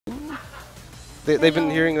They've been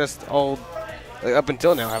hearing us all up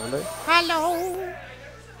until now, haven't they? Hello.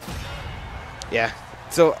 Yeah.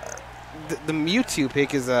 So the Mewtwo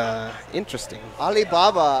pick is interesting.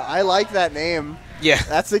 Alibaba, I like that name. Yeah.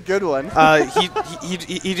 That's a good one.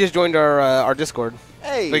 He just joined our Discord.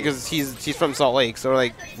 Hey. Because he's from Salt Lake, so we're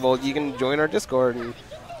like, well, you can join our Discord and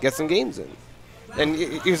get some games in. And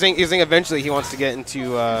he was saying eventually he wants to get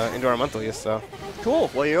into our monthlies. So Cool.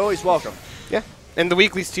 Well, you're always welcome. yeah. And the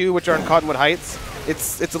weeklies too, which are in Cottonwood Heights.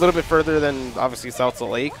 It's a little bit further than obviously South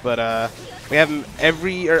Salt Lake, but we have them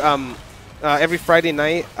every Friday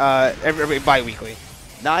night, every bi-weekly.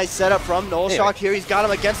 Nice setup from NullShock here. He's got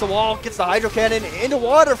him against the wall, gets the Hydro Cannon into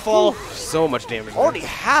Waterfall. Ooh, so much damage. Already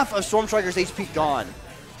half of Storm Striker's HP gone.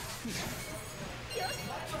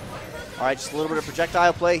 All right, just a little bit of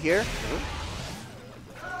projectile play here.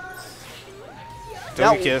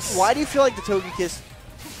 Togekiss. Now, why do you feel like the Togekiss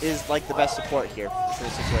is like the best support here for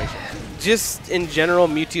this situation? Just in general,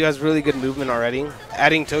 Mewtwo has really good movement already.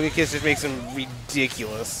 Adding Togekiss just makes him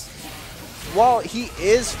ridiculous. While he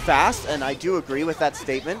is fast, and I do agree with that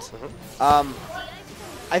statement,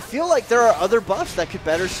 I feel like there are other buffs that could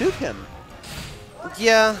better suit him.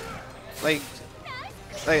 Yeah, like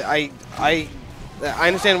I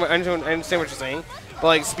understand what you're saying, but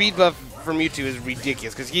like speed buff for Mewtwo is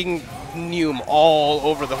ridiculous because he can Neum all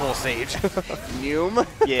over the whole stage. Neum?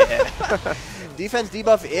 Yeah. Defense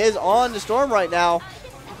debuff is on the Storm right now.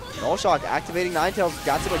 NullShock activating Ninetales,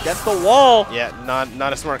 got him against the wall. Yeah,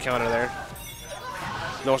 not a smart counter there.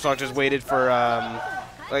 NullShock just waited for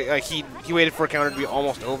he waited for a counter to be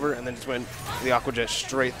almost over and then just went the Aqua Jet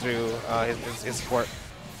straight through his support.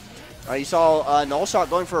 You saw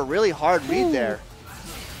NullShock going for a really hard read there.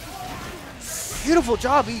 Beautiful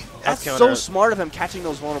job. That's so smart of him catching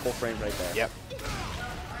those vulnerable frames right there. Yep.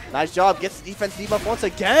 Nice job. Gets the defense debuff once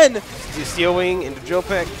again. Steel Wing into Drill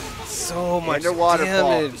Peck. So much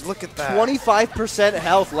damage. Look at that. 25%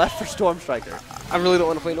 health left for Storm Striker. I really don't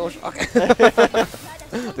want to play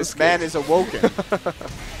NullShock. This man is awoken.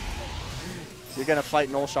 You're going to fight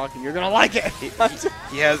NullShock and you're going to like it.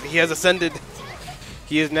 He has ascended.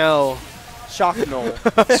 He is now Shock Null.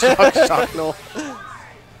 Shock Null.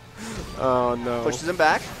 Oh no. Pushes him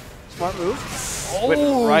back. Smart move.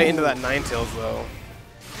 Went right into that Ninetales though.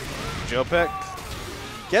 Drill Peck.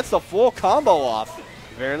 Gets the full combo off.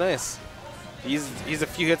 Very nice. He's a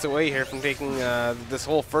few hits away here from taking this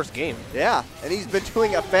whole first game. Yeah, and he's been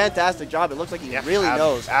doing a fantastic job. It looks like he really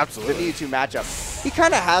knows the Mewtwo matchup. He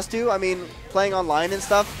kind of has to. I mean, playing online and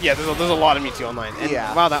stuff. Yeah, there's a lot of Mewtwo online. And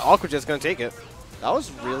wow, that Aqua Jet's going to take it. That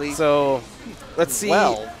was really let's see.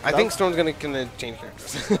 I think Storm's going to change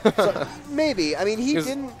characters. So, maybe. I mean, he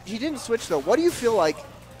didn't switch though. What do you feel like?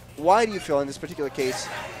 Why do you feel in this particular case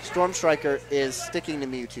Storm Striker is sticking to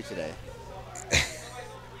Mewtwo today?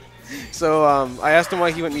 So I asked him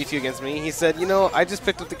why he went Mewtwo against me. He said, you know, I just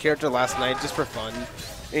picked up the character last night just for fun.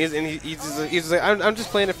 And he's like, I'm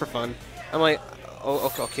just playing it for fun. I'm like,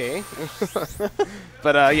 oh, okay.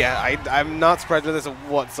 But yeah, I'm not surprised with this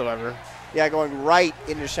whatsoever. Yeah, going right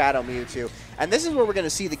into Shadow Mewtwo. And this is where we're going to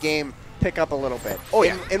see the game pick up a little bit. Oh,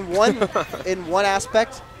 yeah. In one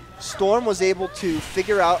aspect, Storm was able to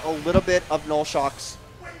figure out a little bit of NullShock's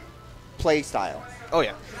play style. Oh,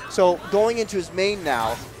 yeah. So going into his main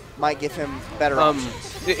now might give him better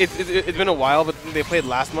options. It's been a while, but they played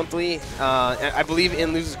last monthly. And I believe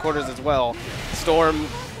in Losers Quarters as well. Storm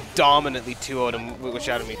dominantly 2-0'd him with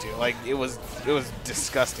Shadow Mewtwo. Like, it was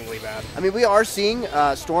disgustingly bad. I mean, we are seeing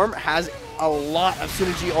Storm has a lot of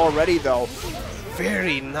synergy already, though.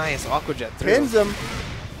 Very nice Aqua Jet through. Pins him.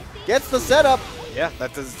 Gets the setup. Yeah,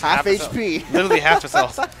 that does half HP. Literally half his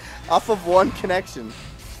health. Off of one connection.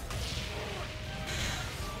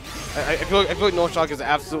 I feel like NullShock has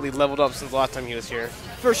absolutely leveled up since the last time he was here.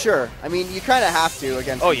 For sure. I mean, you kind of have to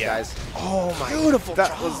against these guys. Oh, my. Beautiful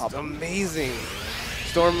That job. was amazing.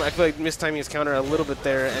 Storm, I feel like, mistiming his counter a little bit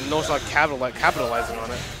there, and NullShock capitalizing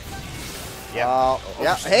on it. Yeah.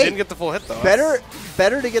 Yeah. Hey, didn't get the full hit, though.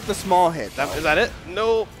 Better to get the small hit. Is that it?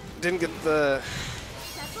 No, didn't get the...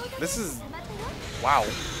 This is... Wow.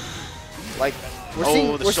 Like,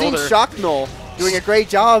 we're seeing Shock Null doing a great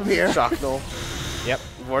job here. Shock Null. Yep.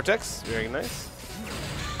 Vortex. Very nice.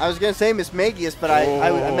 I was going to say Miss Magius, but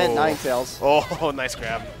I meant Ninetales. Oh, nice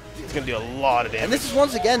grab. It's going to do a lot of damage. And this is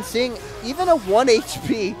once again seeing even a 1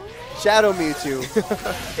 HP Shadow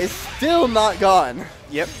Mewtwo is still not gone.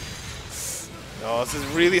 Yep. Oh, this is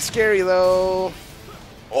really scary, though.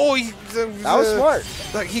 Oh, that was smart.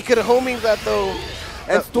 Like, he could have homing that, though.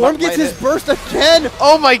 And Storm gets his burst again.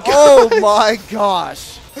 Oh, my God. Oh, my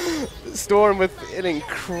gosh. Storm with an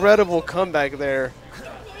incredible comeback there.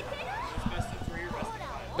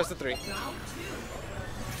 Best of 3.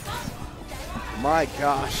 My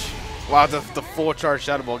gosh. Wow, the full charge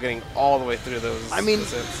Shadow Ball getting all the way through those. I mean,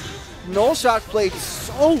 those hits. NullShock played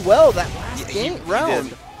so well that last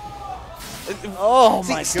round. Oh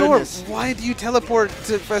my Storm, goodness! why do you teleport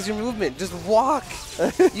as your movement? Just walk.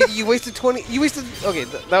 you wasted 20. You wasted. Okay,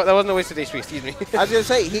 that wasn't a wasted HP. Excuse me. I was gonna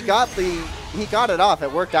say he got it off.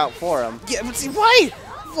 It worked out for him. Yeah, but see why?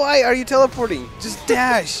 Why are you teleporting? Just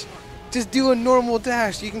dash. Just do a normal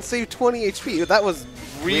dash. You can save 20 HP. That was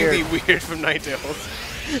really weird from Ninetales.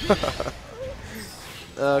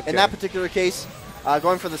 Okay. In that particular case,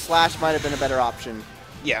 going for the slash might have been a better option.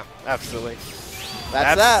 Yeah, absolutely.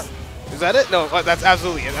 That's that. Is that it? No, that's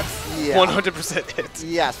absolutely it. That's 100% it.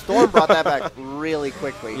 Yeah, Storm brought that back really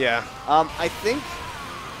quickly. Yeah. I think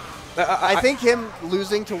him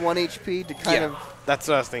losing to 1 HP to kind of. That's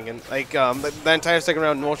what I was thinking. Like the entire second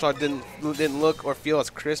round, NullShock didn't look or feel as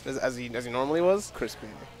crisp as he normally was. Crispy.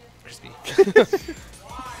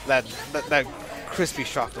 that crispy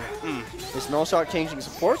shock. Is NullShock changing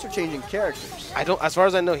supports or changing characters? I don't. As far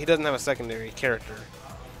as I know, he doesn't have a secondary character.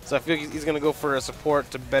 So I feel like he's going to go for a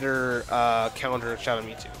support to better counter Shadow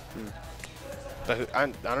Mewtwo. But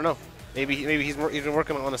I don't know. Maybe he's been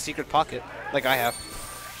working on a secret pocket like I have.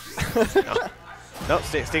 No,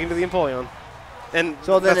 sticking to the Empoleon. And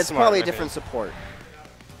so then it's smart, probably a different support.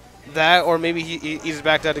 That, or maybe he's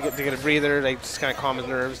backed out to get a breather, like just kind of calm his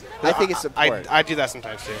nerves. I think it's support. I do that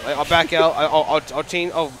sometimes too. Like, I'll back out. I'll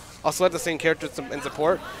change. I'll select the same character in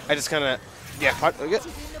support. I just kind of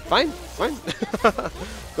fine.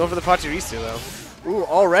 Going for the Pachirisu though. Ooh,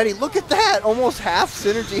 already look at that! Almost half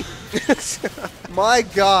synergy. My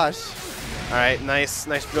gosh. All right, nice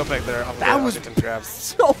drill back there. That was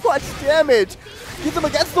so much damage. Get them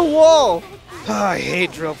against the wall. Oh, I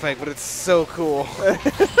hate drill peg, but it's so cool.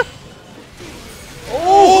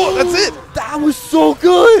 Oh, that's it. That was so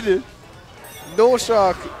good.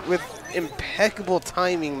 NullShock with impeccable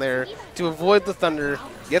timing there to avoid the thunder,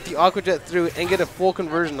 get the Aqua Jet through, and get a full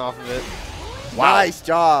conversion off of it. Wow. Nice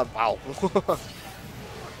job. Wow.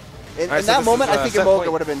 in that moment, I think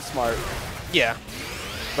Emolga would have been smart. Yeah.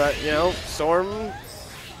 But, you know, Storm.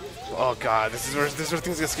 Oh, God. This is where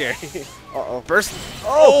things get scary. Uh-oh. Burst.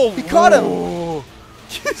 Oh, he caught him.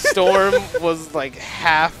 Storm was like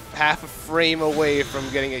half a frame away from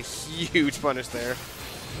getting a huge punish there.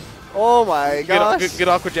 Oh, my gosh. Good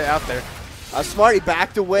Aqua Jet out there. Smart. He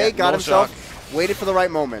backed away, got himself, waited for the right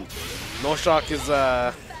moment. NullShock is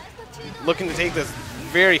looking to take this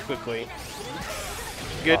very quickly.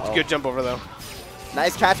 Good jump over, though.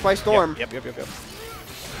 Nice catch by Storm. Yep.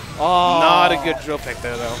 Oh. Not a good drill pick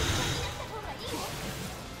there, though.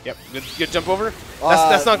 Yep, good jump over.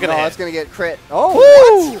 That's not gonna hit. That's gonna get crit. Oh,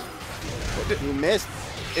 what? You missed.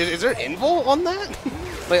 Is there invul on that?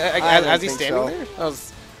 Like as he's standing there? That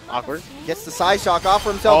was awkward. Gets the side shock off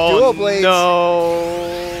for himself. Dual blades.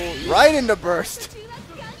 No! Right into burst.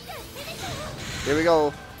 Here we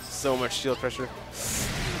go. So much shield pressure.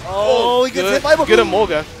 Oh, he gets hit by good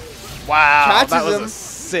Emolga. Wow, catches that was him. a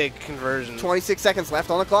sick conversion. 26 seconds left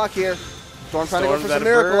on the clock here. Storm trying to go for some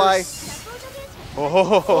Miracle Eye.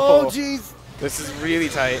 Oh, jeez. This is really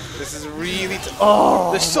tight.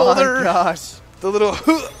 Oh, the shoulder. My gosh. The little.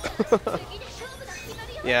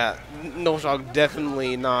 Yeah, NullShock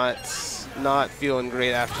definitely not feeling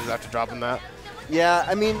great after dropping that. Yeah,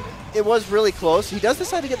 I mean, it was really close. He does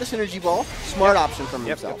decide to get the synergy ball. Smart option from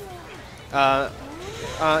himself.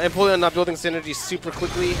 Empoleon not building synergy super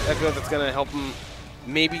quickly. I feel like that's going to help him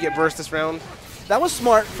maybe get burst this round. That was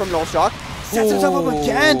smart from NullShock. Sets himself up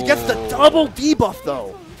again. Gets the double debuff,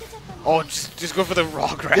 though. Oh, just go for the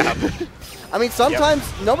raw grab. I mean, sometimes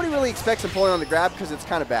nobody really expects Empoleon to grab because it's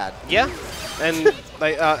kind of bad. Yeah, and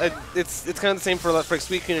like it's kind of the same for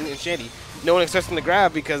Suicune and Shandy. No one expects them to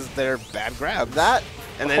grab because they're bad grabs.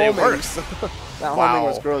 And then it works. That homing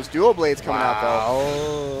was gross. Dual blades coming out,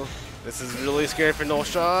 though. This is really scary for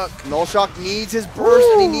NullShock. NullShock needs his burst,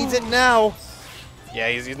 and he needs it now. Yeah,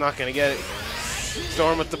 he's not going to get it.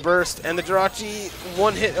 Storm with the burst and the Jirachi.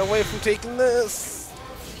 One hit away from taking this.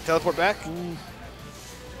 Teleport back.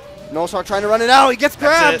 NullShock trying to run it out. He gets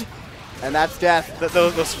grabbed. And that's death.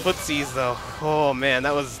 Those footsies, though. Oh, man,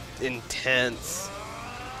 that was intense.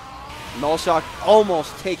 NullShock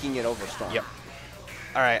almost taking it over Storm. Yep.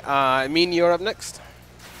 All right, you're up next.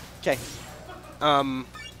 Okay. I'm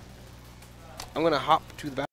going to hop to the back.